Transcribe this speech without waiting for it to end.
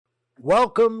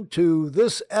Welcome to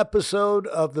this episode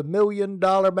of the $1 Million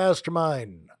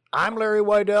Mastermind. I'm Larry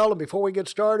Weidel, and before we get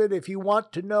started, if you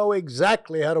want to know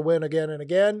exactly how to win again and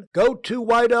again, go to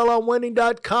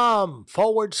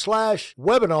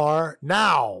weidelonwinning.com/webinar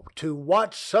now to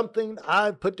watch something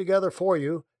I've put together for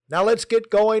you. Now let's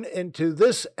get going into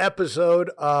this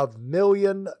episode of $1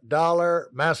 Million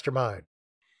Mastermind.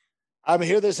 I'm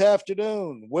here this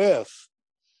afternoon with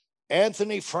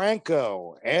Anthony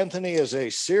Franco. Anthony is a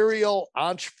serial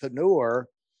entrepreneur,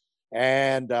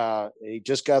 and he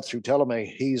just got through telling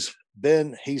me he's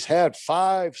had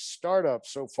 5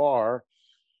 startups so far.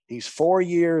 He's 4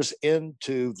 years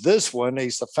into this one.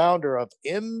 He's the founder of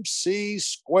MC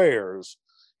Squares,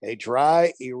 a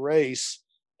dry erase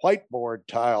whiteboard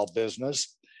tile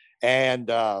business.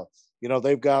 And,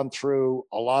 they've gone through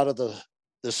a lot of the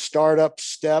startup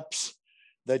steps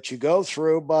that you go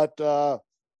through, but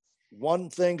one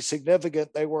thing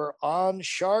significant, they were on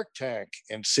Shark Tank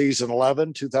in season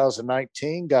 11,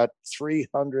 2019, got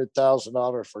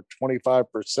 $300,000 for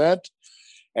 25%.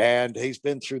 And he's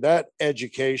been through that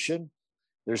education.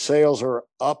 Their sales are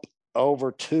up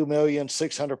over 2 million,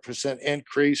 600%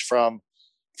 increase from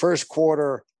first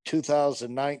quarter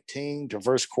 2019 to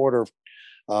first quarter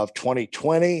of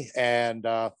 2020. And,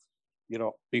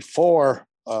 before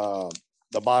the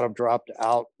bottom dropped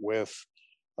out with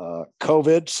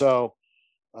COVID. So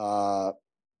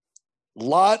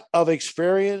lot of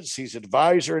experience. He's an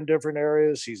advisor in different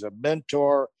areas. He's a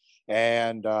mentor,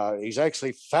 and he's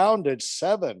actually founded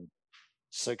 7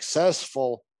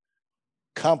 successful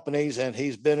companies, and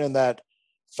he's been in that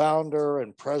founder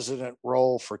and president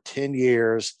role for 10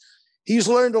 years. He's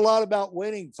learned a lot about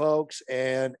winning, folks,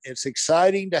 and it's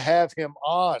exciting to have him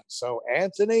on. So,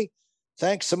 Anthony,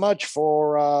 thanks so much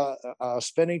for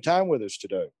spending time with us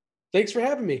today. Thanks for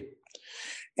having me.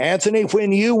 Anthony,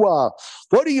 when you, what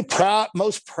are you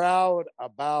most proud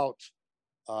about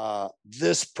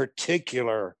this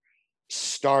particular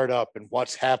startup and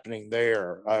what's happening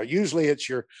there? Usually it's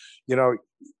you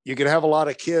can have a lot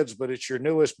of kids, but it's your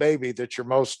newest baby that you're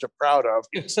most proud of,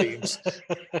 it seems.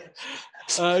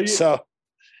 So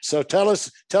tell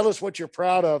us what you're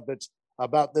proud of that's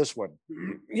about this one.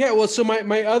 Yeah, well, so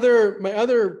my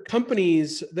other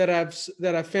companies that I've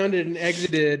founded and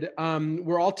exited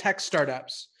were all tech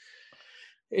startups,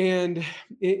 and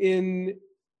in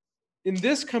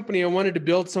this company, I wanted to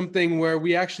build something where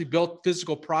we actually built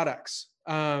physical products,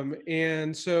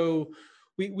 and so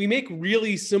we make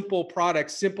really simple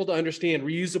products, simple to understand,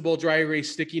 reusable dry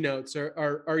erase sticky notes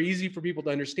are easy for people to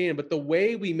understand, but the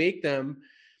way we make them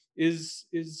is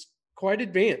quite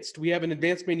advanced. We have an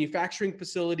advanced manufacturing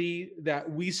facility that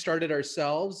we started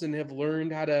ourselves and have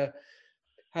learned how to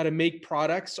make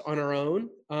products on our own.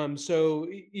 So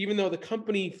even though the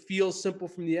company feels simple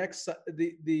from the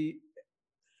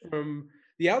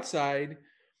outside,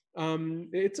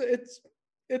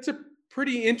 it's a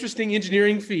pretty interesting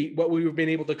engineering feat what we've been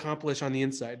able to accomplish on the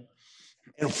inside.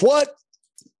 And what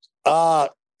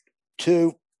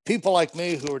to people like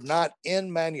me who are not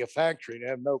in manufacturing,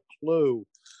 have no clue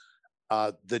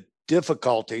the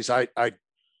difficulties. I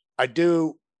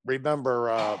do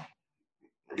remember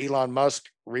Elon Musk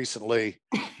recently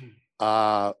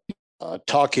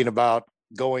talking about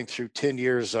going through 10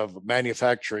 years of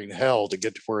manufacturing hell to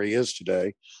get to where he is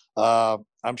today.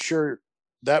 I'm sure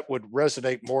that would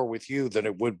resonate more with you than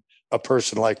it would a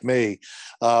person like me.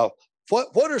 What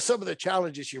are some of the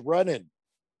challenges you run into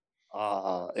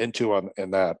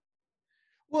in that?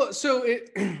 Well, so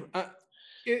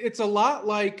it's a lot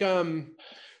like,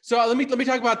 so let me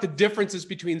talk about the differences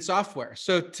between software.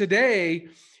 So today,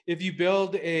 if you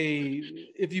build a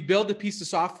piece of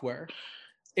software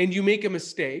and you make a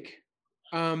mistake,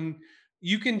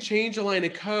 you can change a line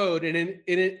of code and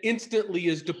it instantly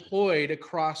is deployed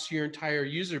across your entire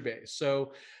user base.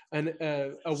 So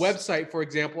a website, for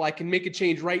example, I can make a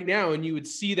change right now and you would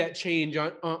see that change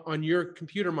on your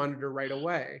computer monitor right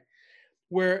away.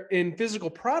 Where in physical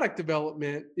product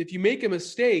development, if you make a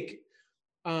mistake,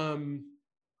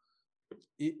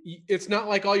 it's not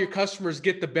like all your customers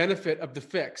get the benefit of the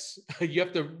fix. You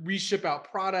have to reship out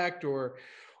product or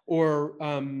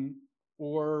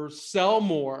sell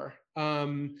more,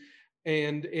 and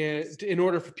in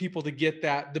order for people to get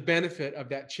the benefit of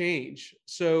that change.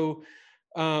 So,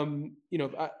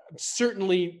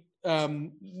 certainly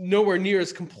nowhere near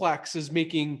as complex as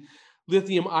making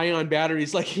lithium ion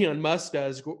batteries like Elon Musk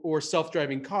does, or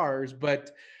self-driving cars,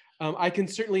 but I can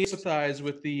certainly empathize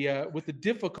with the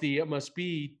difficulty it must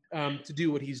be to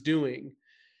do what he's doing.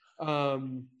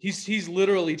 He's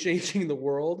literally changing the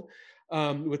world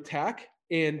with tech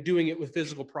and doing it with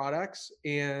physical products,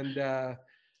 and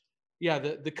yeah,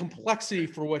 the complexity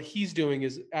for what he's doing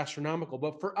is astronomical.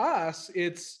 But for us,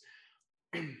 it's,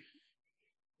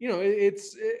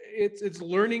 it's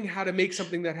learning how to make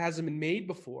something that hasn't been made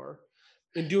before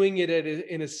and doing it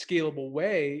in a scalable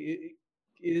way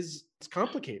it's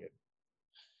complicated.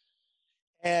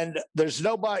 And there's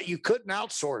nobody, you couldn't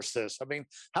outsource this. I mean,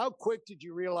 how quick did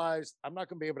you realize I'm not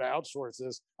going to be able to outsource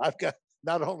this? I've got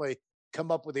not only come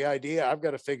up with the idea, I've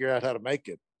got to figure out how to make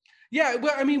it. Yeah,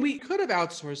 well, I mean, we could have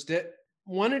outsourced it,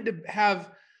 wanted to have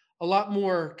a lot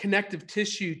more connective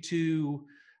tissue to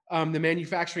the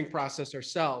manufacturing process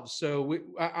ourselves. So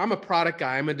I'm a product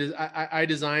guy. I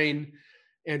design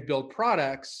and build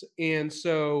products, and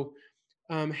so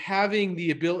having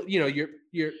the ability, you're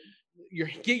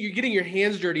getting your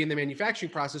hands dirty in the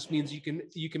manufacturing process means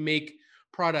you can make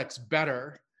products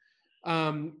better.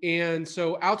 And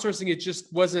so outsourcing it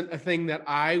just wasn't a thing that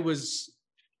I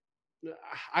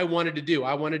wanted to do.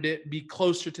 I wanted to be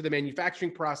closer to the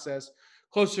manufacturing process,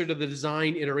 closer to the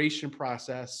design iteration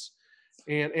process.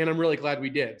 And I'm really glad we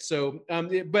did. So,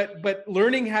 but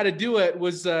learning how to do it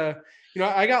was, I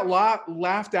got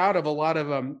laughed out of a lot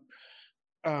of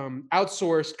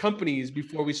outsourced companies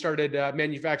before we started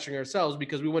manufacturing ourselves,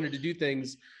 because we wanted to do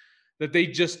things that they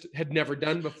just had never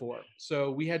done before. So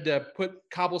we had to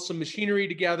cobble some machinery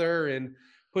together and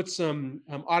put some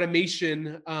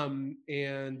automation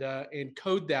and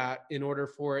code that in order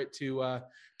for it to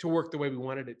work the way we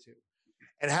wanted it to.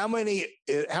 And how many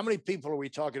people are we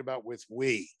talking about with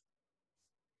we?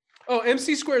 Oh,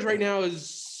 MC Squares right now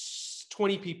is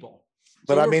 20 people.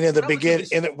 But so I mean, in the beginning,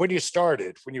 when you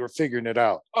started, when you were figuring it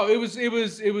out. Oh, it was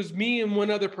me and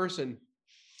one other person.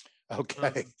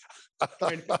 Okay.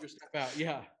 Trying to figure stuff out.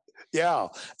 Yeah. Yeah.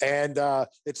 And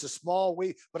it's a small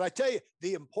we, but I tell you,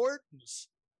 the importance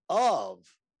of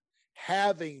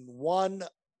having one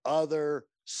other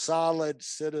solid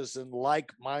citizen,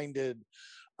 like-minded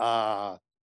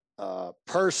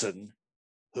person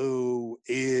who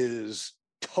is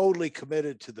totally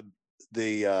committed to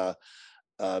the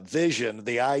vision,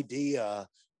 the idea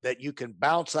that you can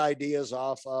bounce ideas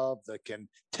off of, that can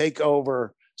take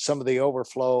over some of the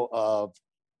overflow of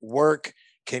work,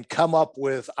 can come up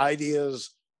with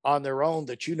ideas on their own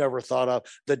that you never thought of.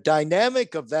 The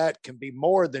dynamic of that can be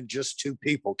more than just two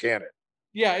people, can it?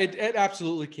 Yeah, it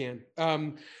absolutely can.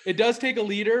 It does take a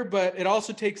leader, but it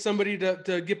also takes somebody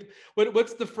to get,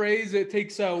 what's the phrase? It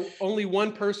takes only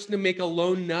one person to make a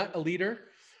lone nut a leader.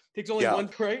 It takes only one,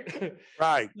 right?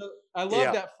 Right. So I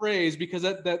love that phrase, because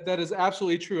that is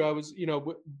absolutely true. I was,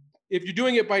 if you're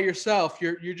doing it by yourself,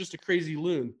 you're just a crazy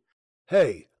loon.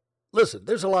 Hey, listen,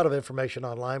 there's a lot of information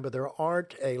online, but there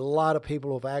aren't a lot of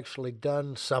people who've actually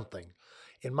done something.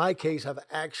 In my case, I've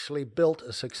actually built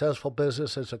a successful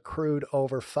business that's accrued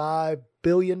over $5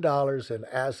 billion in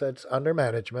assets under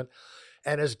management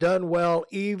and has done well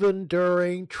even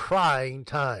during trying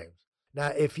times. Now,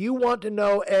 if you want to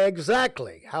know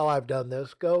exactly how I've done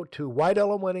this, go to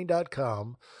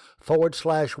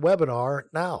whitelmwinning.com/webinar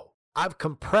now. I've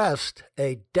compressed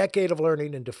a decade of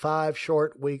learning into 5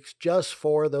 short weeks just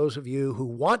for those of you who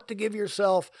want to give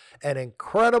yourself an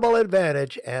incredible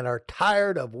advantage and are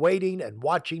tired of waiting and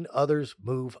watching others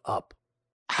move up.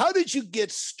 How did you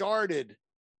get started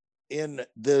in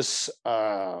this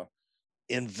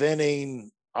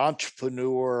inventing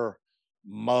entrepreneur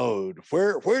mode?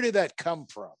 Where did that come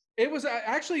from? It was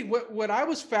actually what I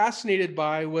was fascinated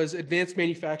by was advanced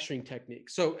manufacturing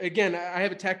techniques. So again, I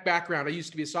have a tech background. I used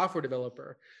to be a software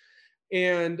developer,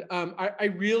 and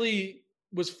I really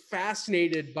was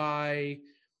fascinated by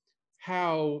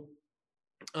how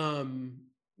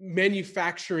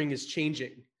manufacturing is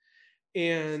changing,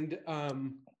 and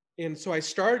so I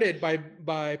started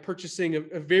by purchasing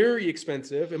a very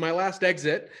expensive. In my last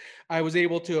exit, I was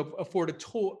able to afford a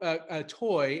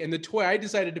toy, and the toy I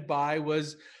decided to buy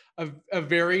was a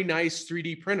very nice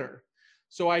 3D printer,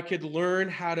 so I could learn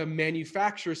how to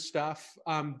manufacture stuff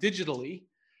digitally,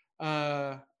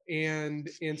 and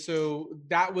so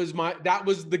that was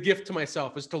the gift to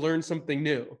myself, is to learn something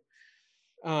new.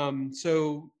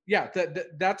 So yeah,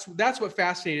 that's what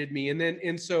fascinated me,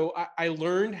 and so I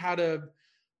learned how to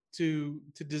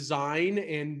design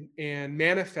and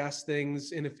manifest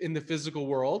things in the physical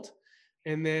world,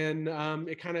 and then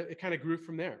it kind of grew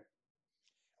from there.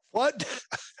 What?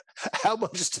 How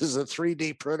much does a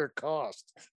 3D printer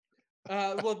cost?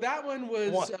 Well, that one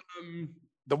was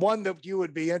the one that you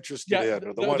would be interested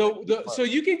in, or so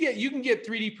you can get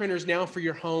 3D printers now for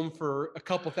your home for a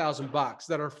couple $1,000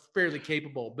 that are fairly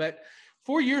capable. But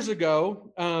 4 years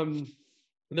ago,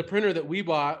 the printer that we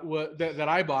bought that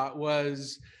I bought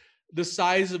was the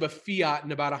size of a Fiat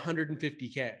and about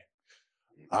 $150K.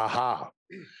 Aha.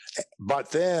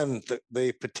 But then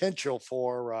the potential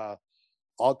for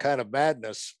all kind of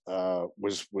madness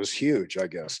was huge, I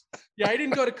guess. Yeah, I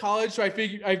didn't go to college, so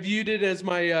I viewed it as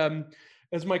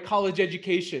my college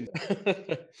education.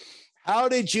 How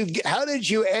did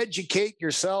you educate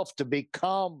yourself to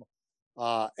become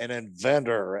an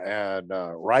inventor and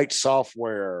write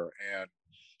software and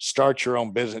start your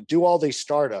own business, do all these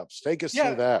startups? Take us through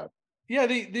Yeah, that.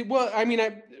 yeah. Well, I mean,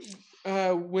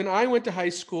 when I went to high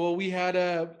school, we had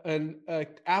a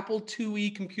Apple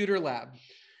IIe computer lab,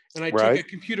 and I took a Right.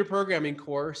 computer programming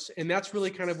course, and that's really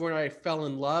kind of where I fell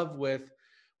in love with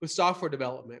software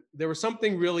development. There was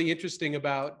something really interesting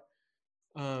about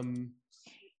um,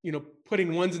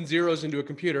 putting ones and zeros into a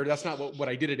computer. That's not what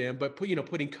I did it in, but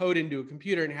putting code into a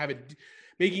computer and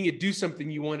making it do something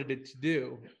you wanted it to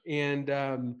do. And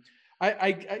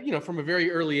I from a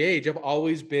very early age, I've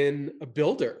always been a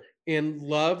builder and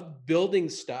loved building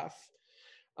stuff.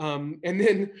 And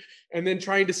then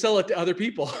trying to sell it to other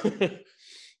people.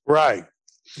 Right.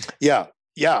 Yeah.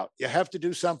 Yeah. You have to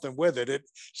do something with it.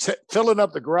 Filling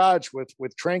up the garage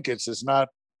with trinkets is not,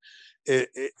 That's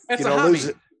a hobby. lose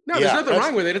it. No, there's Yeah. nothing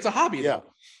wrong with it. It's a hobby, Yeah.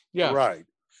 though. Yeah. Right.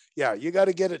 Yeah. You got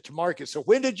to get it to market. So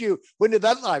when did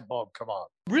that light bulb come on?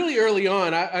 Really early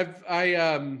on,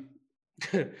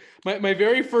 my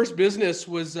very first business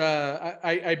was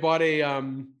I bought a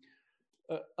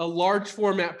large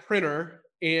format printer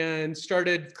and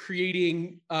started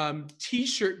creating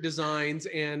T-shirt designs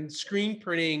and screen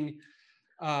printing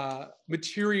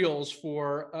materials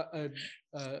for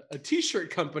a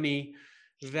T-shirt company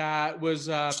that was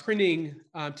printing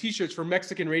T-shirts for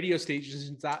Mexican radio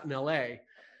stations out in LA.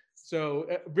 So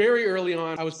very early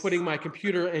on, I was putting my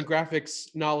computer and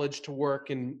graphics knowledge to work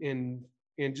and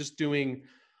just doing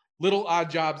little odd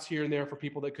jobs here and there for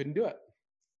people that couldn't do it.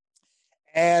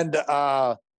 And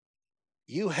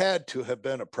you had to have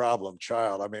been a problem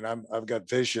child. I mean, I've got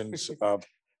visions of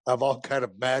all kind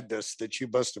of madness that you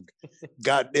must have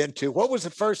gotten into. What was the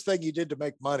first thing you did to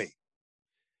make money?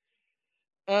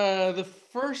 The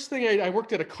first thing I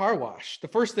worked at a car wash. The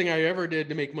first thing I ever did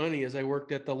to make money is I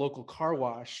worked at the local car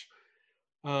wash.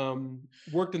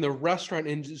 Worked in the restaurant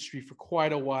industry for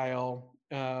quite a while,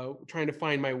 trying to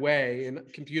find my way, and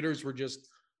computers were just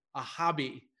a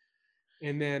hobby.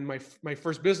 And then my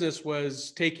first business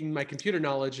was taking my computer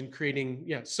knowledge and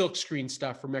creating silk screen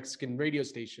stuff for Mexican radio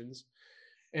stations.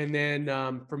 And then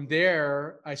from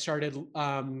there, I started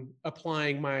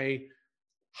applying my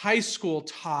high school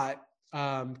taught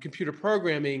computer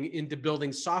programming into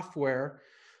building software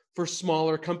for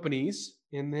smaller companies,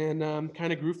 and then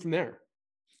kind of grew from there.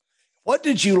 What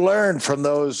did you learn from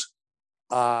those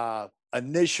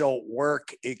initial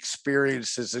work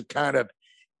experiences that kind of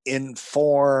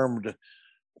informed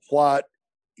what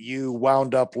you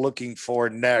wound up looking for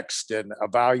next and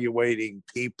evaluating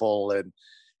people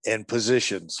and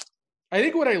positions? I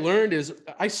think what I learned is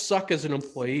I suck as an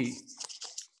employee.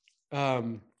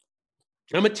 I'm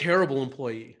a terrible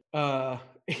employee.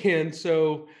 And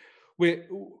so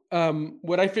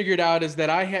what I figured out is that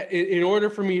I had, in order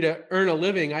for me to earn a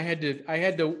living, I had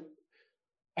to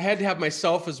have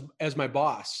myself as my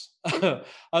boss.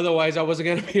 Otherwise I wasn't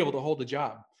going to be able to hold a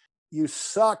job. You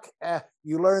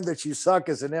learned that you suck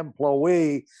as an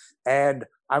employee, and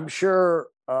I'm sure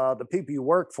the people you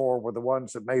work for were the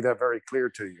ones that made that very clear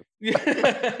to you.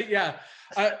 Yeah.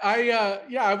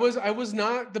 I was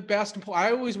not the best employee.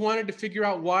 I always wanted to figure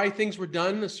out why things were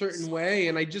done a certain way,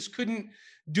 and I just couldn't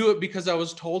do it because I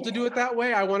was told to do it that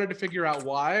way. I wanted to figure out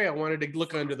why. I wanted to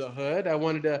look under the hood. I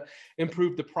wanted to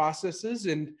improve the processes.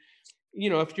 And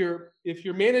if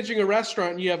you're managing a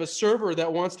restaurant and you have a server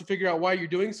that wants to figure out why you're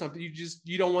doing something,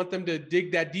 you don't want them to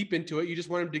dig that deep into it. You just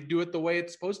want them to do it the way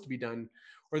it's supposed to be done,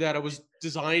 or that it was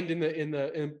designed in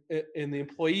the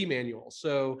employee manual.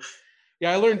 So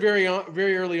yeah, I learned very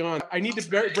early on. I need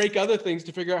to break other things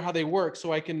to figure out how they work,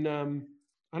 so I can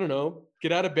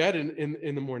get out of bed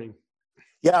in the morning.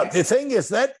 Yeah, the thing is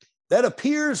that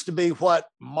appears to be what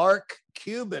Mark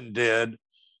Cuban did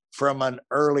from an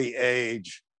early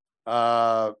age.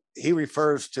 He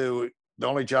refers to the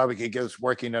only job he could get is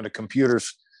working in a computer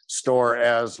store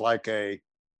as like a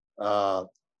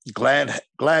glad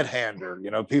hander.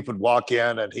 People would walk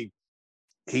in and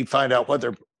he'd find out what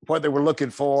they were looking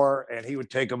for, and he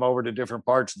would take them over to different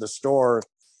parts of the store.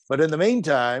 But in the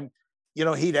meantime,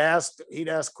 he'd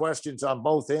ask questions on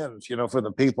both ends, for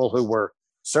the people who were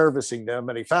servicing them,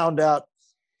 and he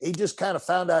just kind of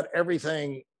found out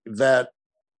everything that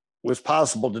was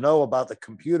possible to know about the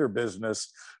computer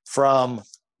business from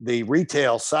the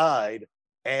retail side,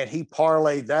 and he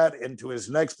parlayed that into his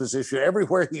next position.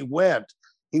 Everywhere he went,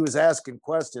 he was asking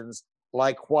questions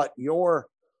like what your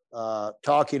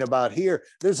talking about here.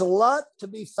 There's a lot to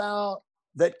be found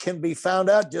that can be found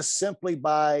out just simply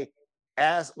by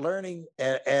learning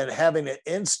and having an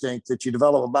instinct that you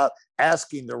develop about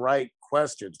asking the right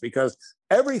questions, because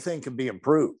everything can be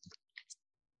improved.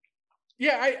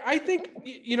 Yeah, I think,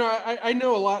 I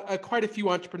know quite a few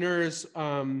entrepreneurs,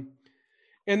 and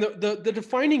the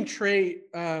defining trait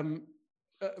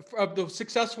of the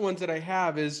successful ones that I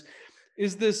have is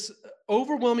this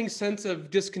overwhelming sense of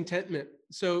discontentment.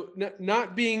 So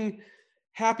not being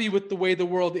happy with the way the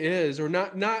world is, or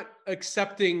not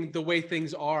accepting the way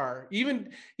things are, even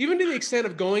to the extent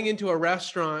of going into a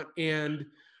restaurant and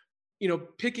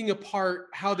picking apart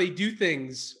how they do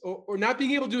things, or not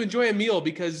being able to enjoy a meal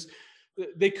because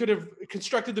they could have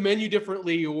constructed the menu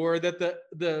differently, or that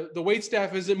the wait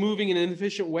staff isn't moving in an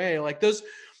efficient way. Like those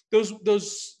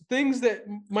things that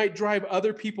might drive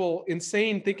other people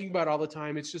insane thinking about all the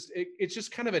time. It's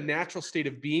just kind of a natural state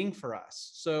of being for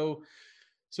us. So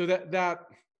that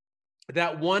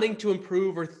wanting to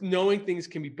improve or knowing things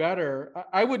can be better,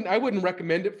 I wouldn't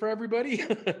recommend it for everybody,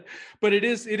 but it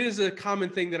is a common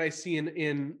thing that I see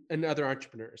in other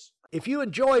entrepreneurs. If you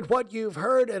enjoyed what you've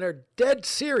heard and are dead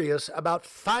serious about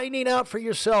finding out for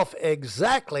yourself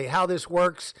exactly how this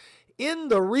works in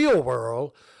the real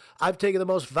world, I've taken the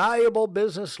most valuable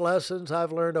business lessons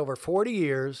I've learned over 40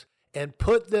 years and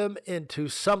put them into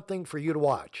something for you to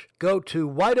watch. Go to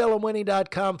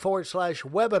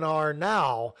whiteelementary.com/webinar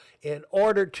now in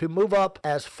order to move up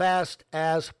as fast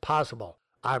as possible.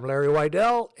 I'm Larry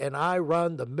Weidel, and I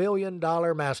run the $1 Million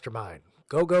Mastermind.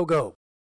 Go, go, go.